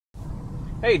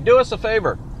Hey, do us a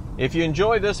favor. If you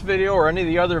enjoy this video or any of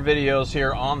the other videos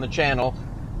here on the channel,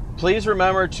 please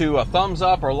remember to thumbs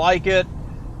up or like it,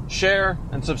 share,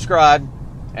 and subscribe,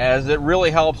 as it really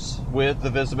helps with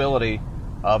the visibility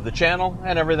of the channel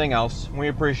and everything else. We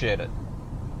appreciate it.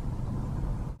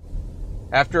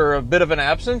 After a bit of an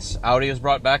absence, Audi has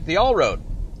brought back the Allroad.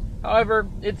 However,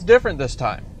 it's different this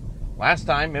time. Last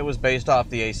time it was based off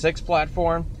the A6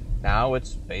 platform. Now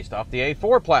it's based off the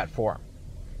A4 platform.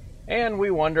 And we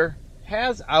wonder,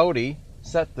 has Audi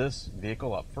set this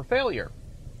vehicle up for failure?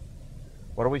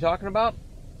 What are we talking about?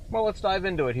 Well, let's dive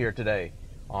into it here today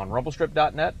on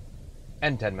Rumblestrip.NET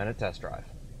and 10-Minute Test Drive.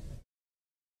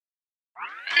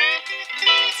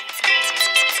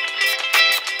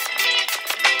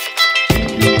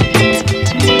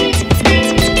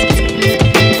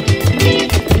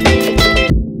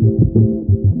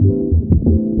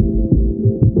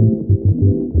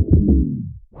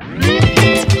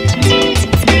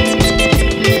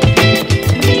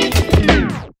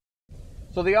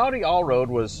 So the Audi Allroad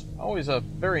was always a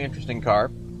very interesting car.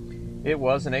 It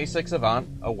was an A6 Avant,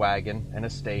 a wagon, an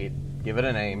estate. Give it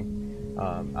a name.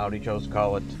 Audi chose to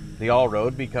call it the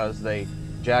Allroad because they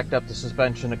jacked up the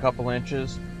suspension a couple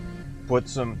inches, put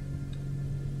some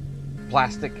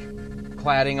plastic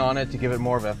cladding on it to give it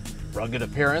more of a rugged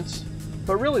appearance.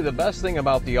 But really the best thing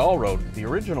about the Allroad, the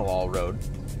original Allroad,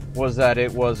 was that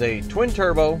it was a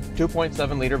twin-turbo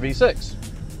 2.7 liter V6.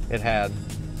 It had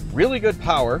really good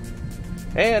power.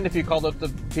 And if you called up the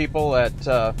people at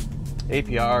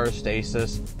APR,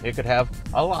 Stasis, it could have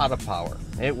a lot of power.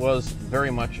 It was very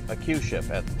much a Q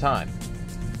ship at the time.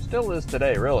 Still is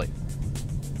today, really.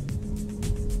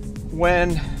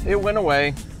 When it went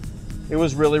away, it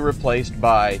was really replaced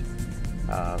by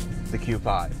the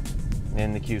Q5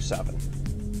 and the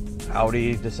Q7.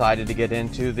 Audi decided to get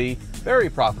into the very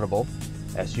profitable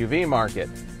SUV market.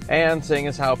 And seeing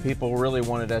as how people really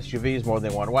wanted SUVs more than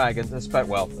they wanted wagons,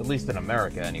 well, at least in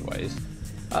America anyways,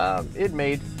 it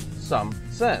made some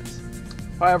sense.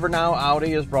 However, now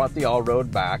Audi has brought the Allroad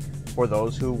back for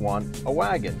those who want a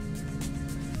wagon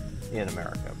in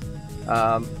America.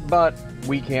 But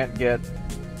we can't get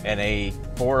an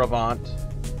A4 Avant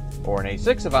or an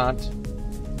A6 Avant.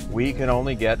 We can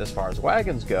only get, as far as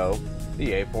wagons go,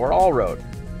 the A4 Allroad.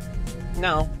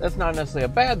 Now, that's not necessarily a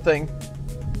bad thing,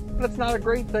 but it's not a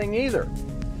great thing either.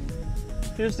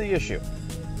 Here's the issue.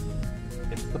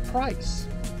 It's the price.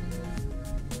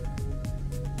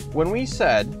 When we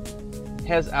said,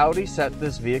 has Audi set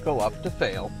this vehicle up to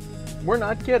fail, we're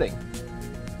not kidding.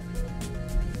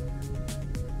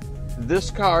 This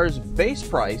car's base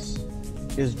price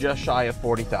is just shy of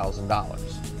 $40,000.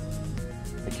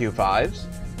 The Q5's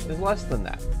is less than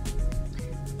that.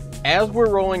 As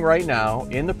we're rolling right now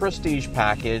in the Prestige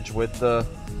package with the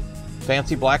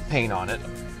fancy black paint on it,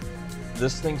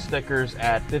 this thing stickers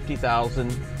at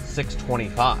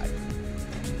 $50,625,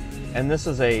 and this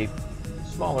is a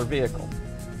smaller vehicle.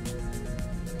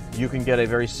 You can get a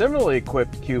very similarly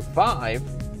equipped Q5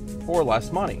 for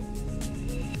less money.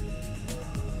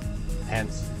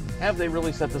 Hence, have they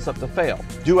really set this up to fail?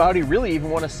 Do Audi really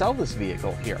even want to sell this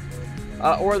vehicle here?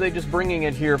 Or are they just bringing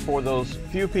it here for those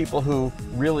few people who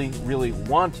really, really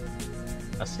want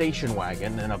a station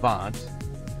wagon, an Avant,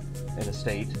 an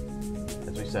estate?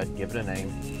 As we said, give it a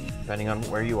name, depending on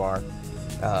where you are.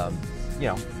 You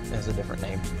know, has a different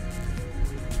name.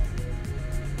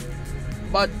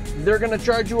 But they're going to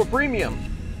charge you a premium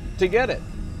to get it.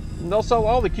 And they'll sell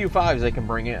all the Q5s they can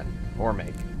bring in or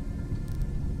make.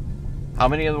 How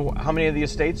many of the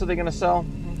estates are they going to sell?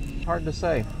 Hard to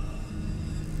say.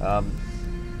 But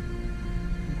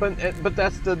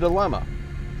that's the dilemma.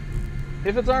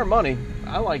 If it's our money,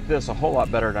 I like this a whole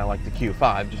lot better than I like the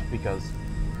Q5, just because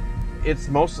it's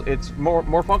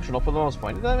more functional for the most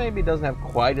part. That maybe doesn't have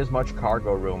quite as much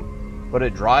cargo room, but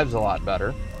it drives a lot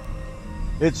better.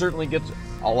 It certainly gets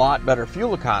a lot better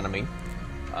fuel economy,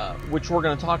 which we're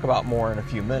going to talk about more in a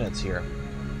few minutes here.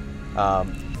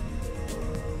 And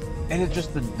it's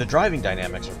just the driving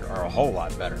dynamics are a whole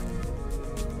lot better.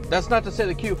 That's not to say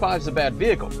the Q5 is a bad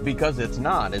vehicle, because it's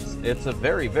not. It's a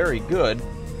very, very good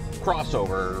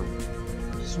crossover,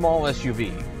 small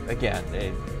SUV. Again,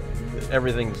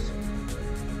 everything's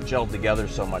gelled together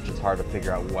so much it's hard to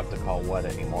figure out what to call what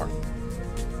anymore.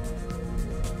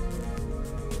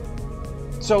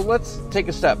 So let's take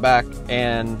a step back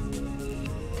and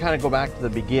kind of go back to the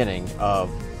beginning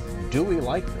of, do we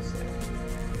like this thing?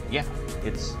 Yeah,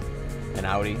 it's an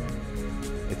Audi.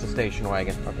 It's a station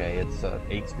wagon. Okay, it's an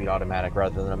 8-speed automatic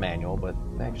rather than a manual, but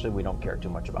actually we don't care too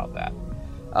much about that.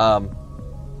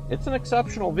 It's an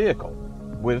exceptional vehicle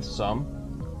with some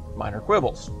minor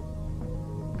quibbles.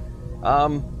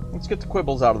 let's get the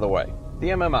quibbles out of the way. The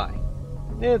MMI,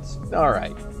 it's all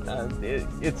right.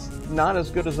 It's not as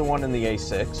good as the one in the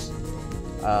A6.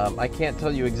 I can't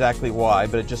tell you exactly why,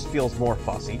 but it just feels more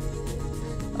fussy.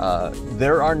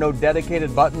 There are no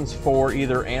dedicated buttons for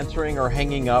either answering or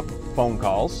hanging up phone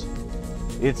calls.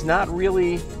 It's not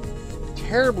really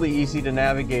terribly easy to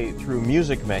navigate through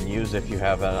music menus if you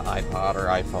have an iPod or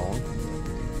iPhone.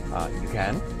 You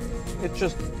can. It's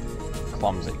just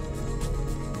clumsy.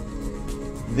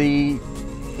 The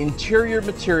interior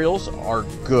materials are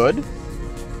good,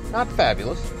 not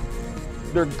fabulous.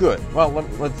 They're good. Well,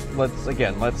 let's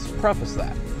preface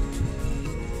that.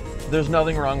 There's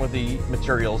nothing wrong with the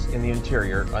materials in the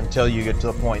interior until you get to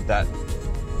the point that,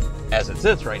 as it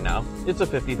sits right now, it's a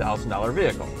 $50,000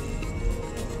 vehicle.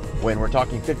 When we're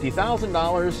talking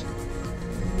 $50,000,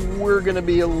 we're going to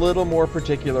be a little more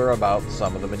particular about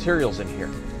some of the materials in here.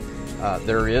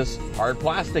 There is hard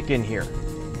plastic in here.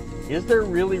 Is there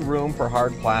really room for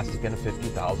hard plastic in a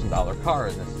 $50,000 car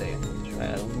in this day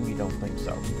and age? We don't think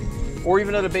so. Or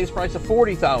even at a base price of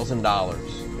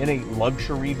 $40,000 in a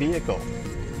luxury vehicle.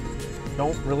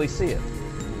 Don't really see it.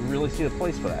 Really see the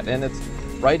place for that. And it's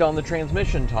right on the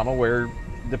transmission tunnel where,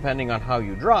 depending on how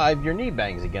you drive, your knee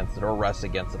bangs against it or rests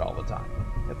against it all the time.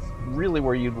 It's really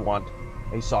where you'd want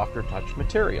a softer touch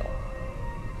material.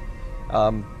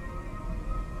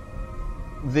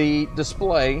 The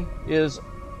display is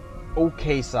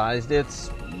okay sized. It's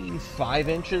 5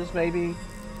 inches maybe.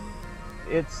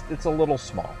 It's a little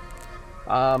small,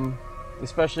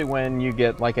 especially when you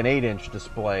get like an 8-inch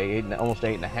display, almost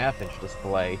 8.5-inch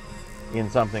display in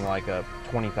something like a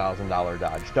 $20,000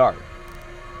 Dodge Dart.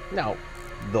 Now,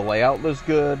 the layout looks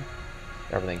good.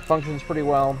 Everything functions pretty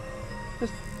well.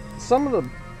 Just some of the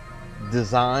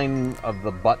design of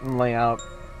the button layout,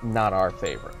 not our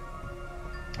favorite.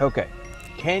 Okay,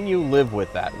 can you live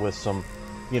with that with some,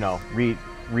 read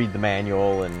the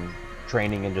manual and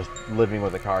training and just living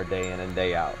with a car day in and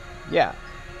day out? Yeah,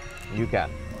 you can.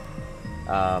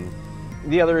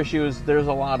 The other issue is there's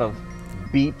a lot of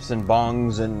beeps and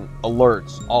bongs and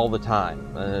alerts all the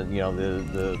time.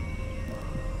 The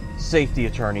safety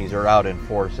attorneys are out in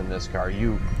force in this car.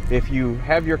 If you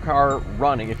have your car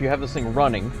running, if you have this thing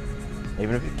running,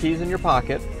 even if your key's in your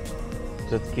pocket,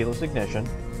 so it's keyless ignition,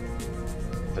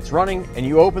 if it's running and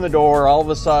you open the door, all of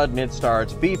a sudden it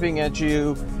starts beeping at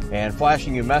you and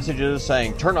flashing you messages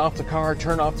saying, turn off the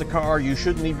car, you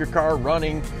shouldn't leave your car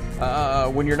running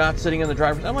when you're not sitting in the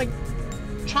driver's. I'm like,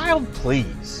 child,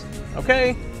 please,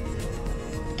 okay?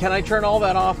 Can I turn all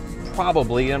that off?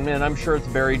 Probably, and I'm sure it's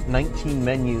buried 19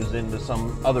 menus into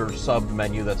some other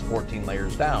sub-menu that's 14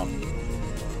 layers down.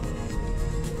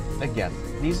 Again,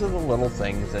 these are the little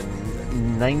things, and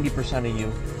 90% of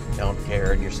you don't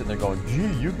care, and you're sitting there going,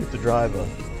 gee, you get to drive a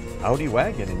Audi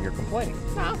Wagon and you're complaining.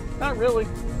 No, not really.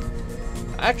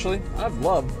 Actually, I've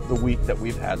loved the week that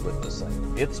we've had with this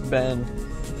thing. It's been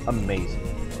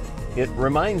amazing. It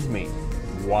reminds me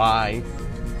why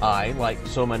I, like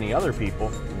so many other people,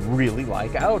 really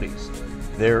like Audis.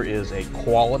 There is a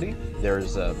quality,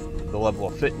 there's the level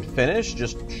of fit and finish,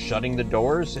 just shutting the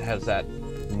doors. It has that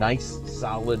nice,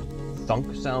 solid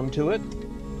thunk sound to it.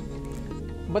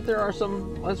 But there are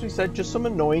some, as we said, just some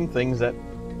annoying things that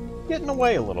get in the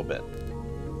way a little bit.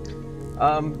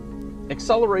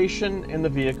 Acceleration in the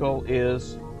vehicle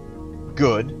is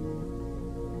good,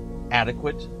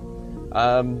 adequate.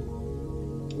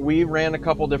 We ran a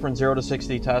couple different 0 to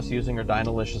 60 tests using our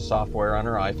Dynalicious software on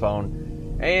our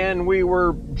iPhone, and we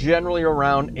were generally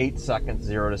around 8 seconds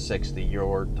 0 to 60.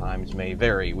 Your times may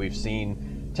vary. We've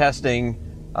seen testing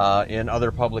in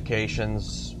other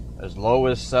publications as low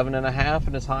as 7.5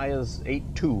 and as high as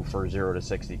 8.2 for 0 to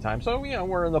 60 time. So,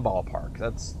 we're in the ballpark.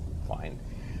 That's fine.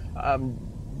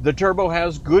 The turbo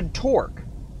has good torque.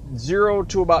 0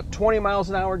 to about 20 miles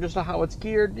an hour, just how it's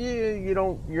geared,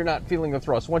 you're not feeling the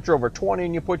thrust. Once you're over 20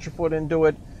 and you put your foot into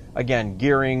it, again,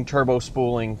 gearing, turbo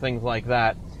spooling, things like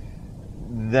that,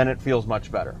 then it feels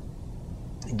much better.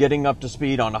 Getting up to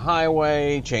speed on a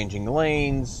highway, changing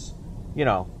lanes,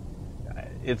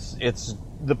 it's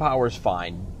the power's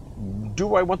fine.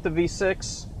 Do I want the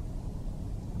V6?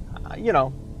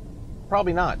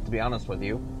 Probably not, to be honest with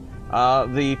you.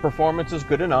 The performance is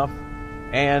good enough.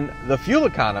 And the fuel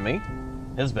economy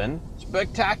has been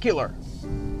spectacular.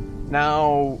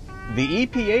 Now, the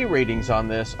EPA ratings on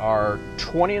this are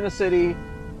 20 in the city,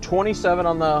 27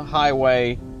 on the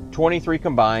highway, 23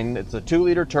 combined. It's a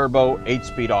 2-liter turbo,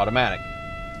 8-speed automatic.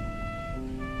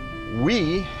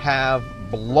 We have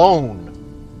blown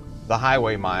the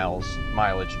highway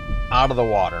mileage out of the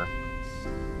water,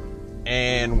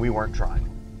 and we weren't trying.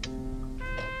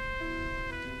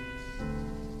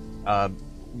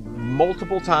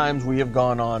 multiple times we have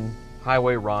gone on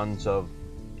highway runs of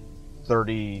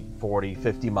 30, 40,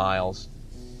 50 miles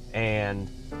and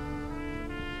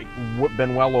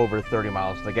been well over 30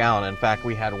 miles to the gallon. In fact,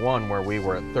 we had one where we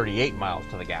were at 38 miles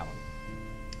to the gallon.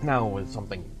 Now, with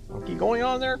something funky going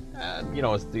on there,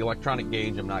 it's the electronic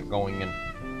gauge. I'm not going and,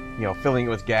 filling it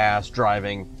with gas,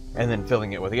 driving, and then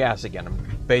filling it with gas again. I'm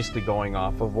basically going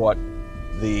off of what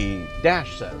the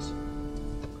dash says.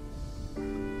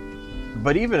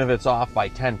 But even if it's off by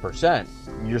 10%,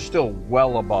 you're still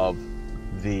well above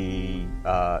the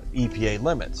EPA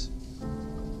limits.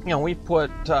 We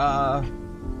put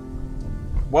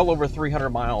well over 300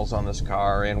 miles on this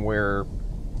car, and we're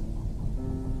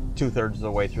 2/3 of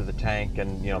the way through the tank,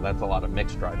 and that's a lot of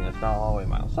mixed driving. That's not all the way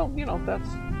miles. So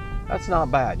that's not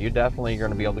bad. You're definitely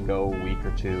going to be able to go a week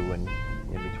or two in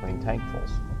between tankfuls.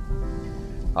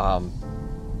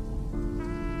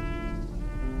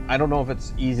 I don't know if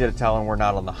it's easy to tell, and we're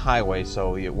not on the highway,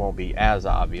 so it won't be as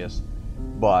obvious,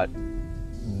 but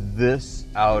this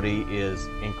Audi is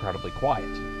incredibly quiet.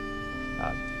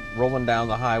 Rolling down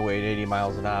the highway at 80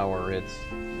 miles an hour, it's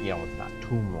not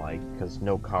tomb-like, because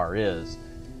no car is,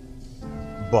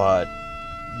 but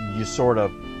you sort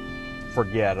of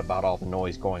forget about all the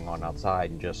noise going on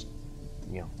outside and just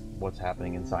what's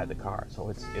happening inside the car. So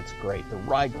it's great. The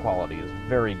ride quality is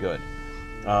very good.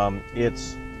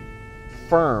 It's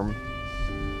firm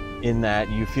in that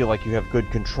you feel like you have good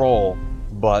control,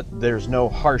 but there's no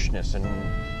harshness. And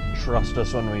trust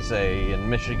us when we say in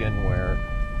Michigan, where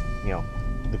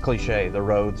the cliche, the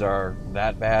roads are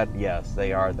that bad. Yes,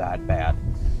 they are that bad.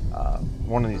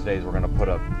 One of these days we're going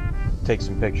to take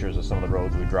some pictures of some of the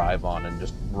roads we drive on and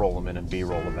just roll them in and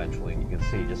B-roll eventually, and you can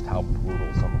see just how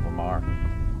brutal some of them are.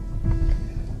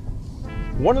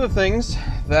 One of the things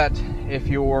that, if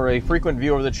you're a frequent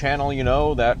viewer of the channel, you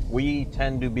know that we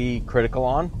tend to be critical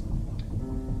on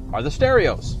are the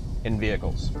stereos in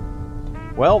vehicles.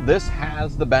 Well, this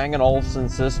has the Bang & Olufsen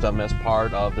system as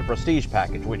part of the Prestige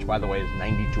package, which, by the way, is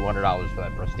 $9,200 for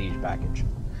that Prestige package.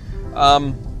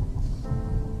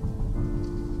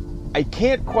 I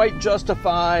can't quite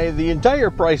justify the entire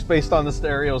price based on the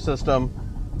stereo system,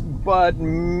 but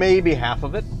maybe half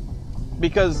of it.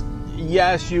 Because,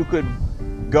 yes, you could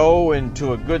go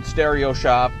into a good stereo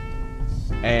shop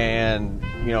and,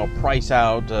 price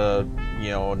out, a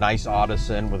nice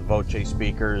Audison with Voce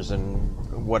speakers and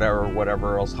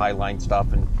whatever else, Highline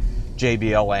stuff, and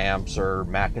JBL amps or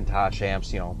Macintosh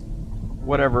amps,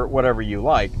 whatever you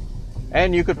like.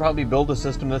 And you could probably build a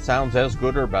system that sounds as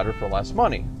good or better for less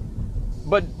money.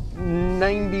 But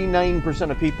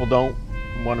 99% of people don't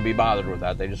want to be bothered with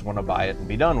that. They just want to buy it and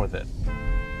be done with it.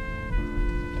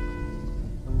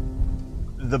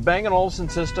 The Bang & Olufsen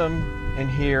system in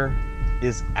here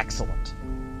is excellent.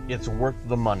 It's worth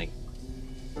the money.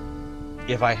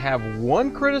 If I have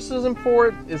one criticism for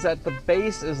it, is that the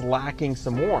bass is lacking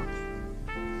some warmth.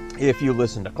 If you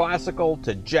listen to classical,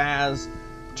 to jazz,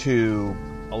 to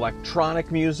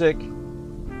electronic music,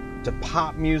 to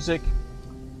pop music,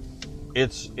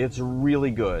 it's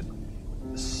really good.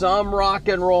 Some rock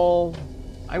and roll,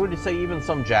 I would say even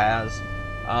some jazz,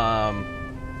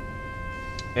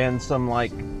 and some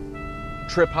like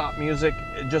trip hop music.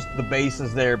 Just the bass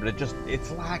is there, but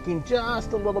it's lacking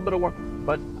just a little bit of warmth.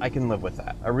 But I can live with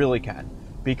that. I really can,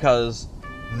 because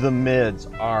the mids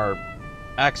are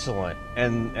excellent,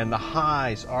 and the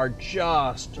highs are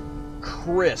just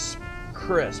crisp.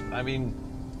 I mean,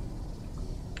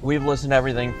 we've listened to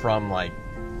everything from like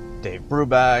Dave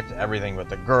Brubeck to everything with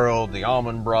the Girl, the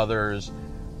Allman Brothers,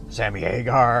 Sammy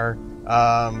Hagar,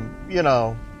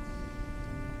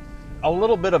 a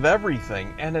little bit of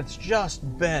everything, and it's just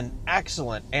been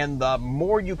excellent. And the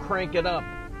more you crank it up,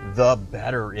 the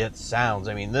better it sounds.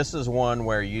 I mean, this is one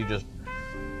where you just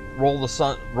roll the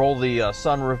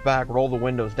sunroof back, roll the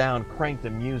windows down, crank the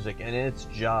music, and it's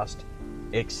just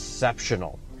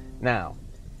exceptional. Now,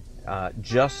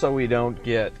 just so we don't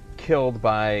get killed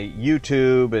by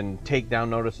YouTube and takedown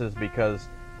notices because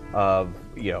of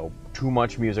too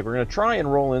much music, we're going to try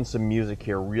and roll in some music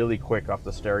here really quick off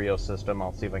the stereo system.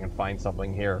 I'll see if I can find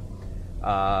something here.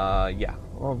 Yeah,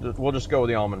 we'll just go with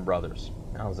the Allman Brothers.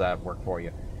 How's that work for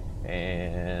you?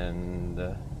 And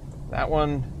that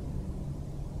one,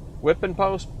 Whip and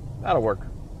Post, that'll work.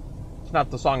 It's not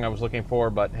the song I was looking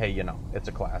for, but hey, it's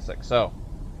a classic. So,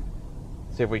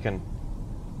 see if you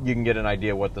can get an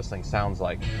idea what this thing sounds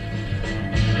like.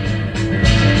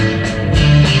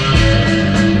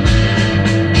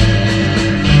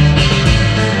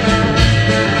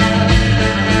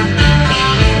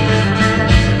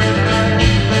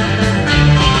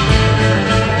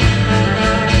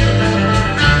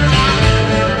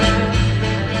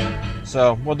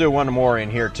 So we'll do one more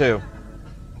in here too,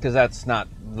 because that's not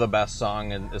the best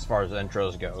song as far as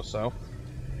intros go. So,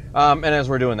 and as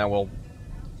we're doing that, we'll,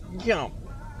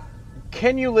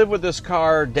 can you live with this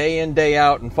car day in, day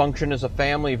out and function as a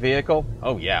family vehicle?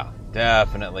 Oh yeah,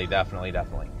 definitely.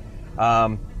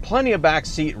 Plenty of back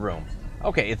seat room.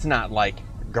 Okay, it's not like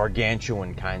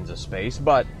gargantuan kinds of space,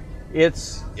 but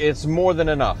it's more than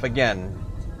enough. Again,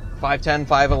 5'10",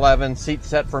 5'11", seat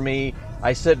set for me.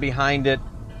 I sit behind it,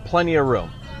 plenty of room,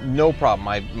 no problem.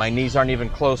 My knees aren't even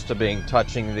close to being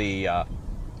touching the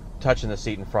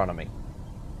seat in front of me.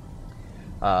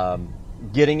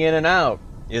 Getting in and out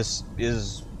is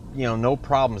no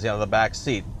problems out of the back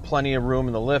seat. Plenty of room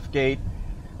in the lift gate.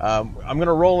 I'm going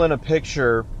to roll in a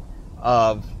picture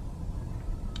of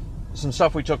some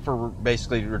stuff we took for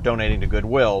basically we're donating to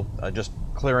Goodwill, just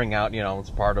clearing out,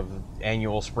 it's part of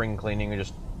annual spring cleaning,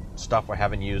 just stuff we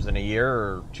haven't used in a year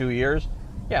or 2 years.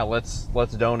 Yeah, let's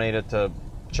donate it to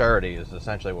charity is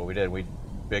essentially what we did. We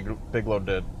big load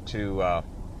to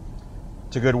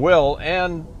Goodwill,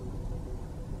 and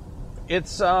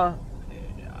it's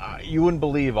you wouldn't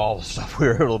believe all the stuff we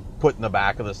were able to put in the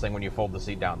back of this thing when you fold the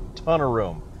seat down. Ton of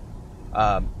room.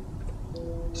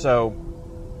 So,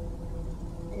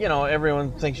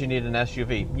 everyone thinks you need an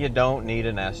SUV. You don't need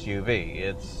an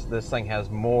SUV. This thing has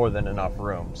more than enough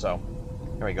room. So,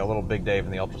 here we go. Little Big Dave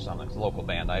and the Ultrasonics, local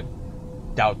band. I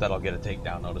doubt that'll get a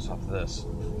takedown notice off of this.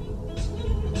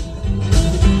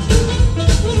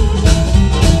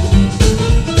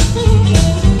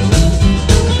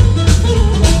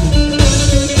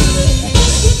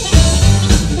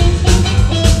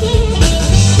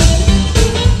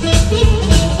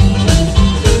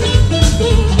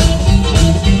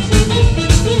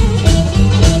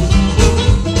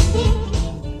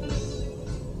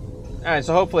 Alright,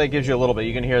 so hopefully it gives you a little bit.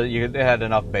 You can hear that it had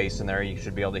enough bass in there. You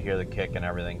should be able to hear the kick and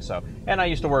everything. So, and I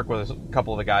used to work with a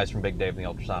couple of the guys from Big Dave and the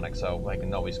Ultrasonics, so I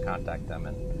can always contact them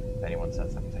if anyone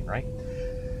says anything, right?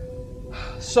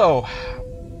 So,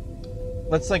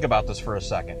 let's think about this for a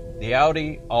second. The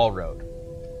Audi Allroad.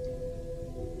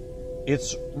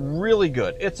 It's really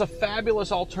good. It's a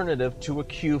fabulous alternative to a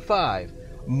Q5.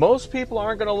 Most people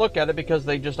aren't going to look at it because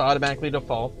they just automatically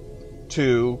default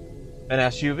to an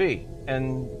SUV.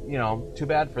 And, too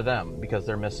bad for them because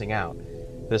they're missing out.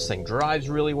 This thing drives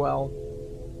really well.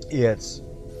 It's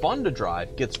fun to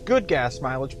drive, gets good gas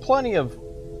mileage, plenty of,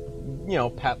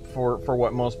 pep for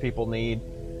what most people need.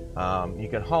 You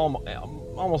can haul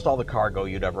almost all the cargo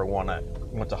you'd ever want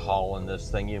to haul in this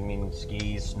thing. You mean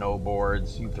skis,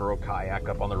 snowboards, you throw a kayak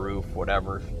up on the roof,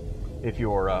 whatever, if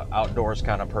you're an outdoors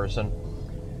kind of person.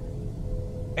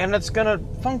 And it's going to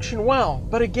function well.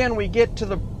 But again, we get to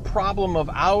the problem of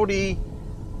Audi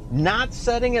not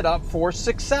setting it up for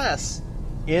success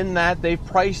in that they've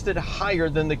priced it higher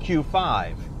than the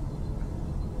Q5.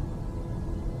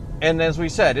 And as we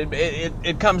said,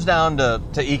 it comes down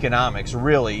to economics,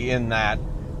 really, in that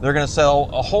they're going to sell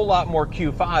a whole lot more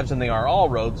Q5s than they are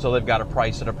Allroads, so they've got to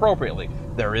price it appropriately.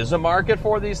 There is a market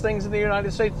for these things in the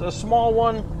United States, a small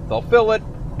one, they'll fill it,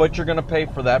 but you're going to pay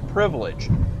for that privilege.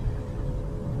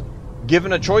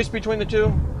 Given a choice between the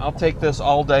two, I'll take this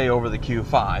all day over the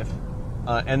Q5.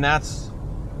 And that's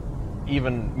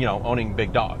even, owning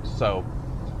big dogs. So,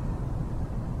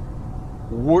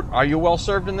 are you well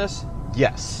served in this?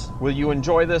 Yes. Will you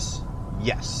enjoy this?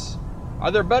 Yes.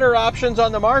 Are there better options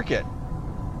on the market?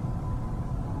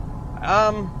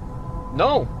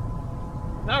 No.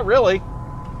 Not really.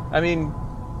 I mean,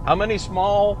 how many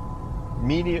small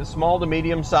to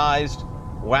medium-sized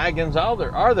wagons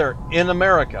are there in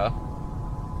America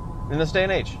in this day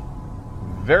and age?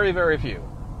 Very, very few.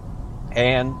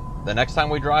 And the next time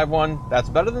we drive one that's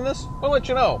better than this, we'll let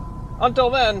you know. Until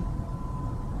then,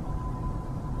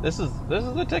 this is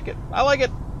the ticket. I like it.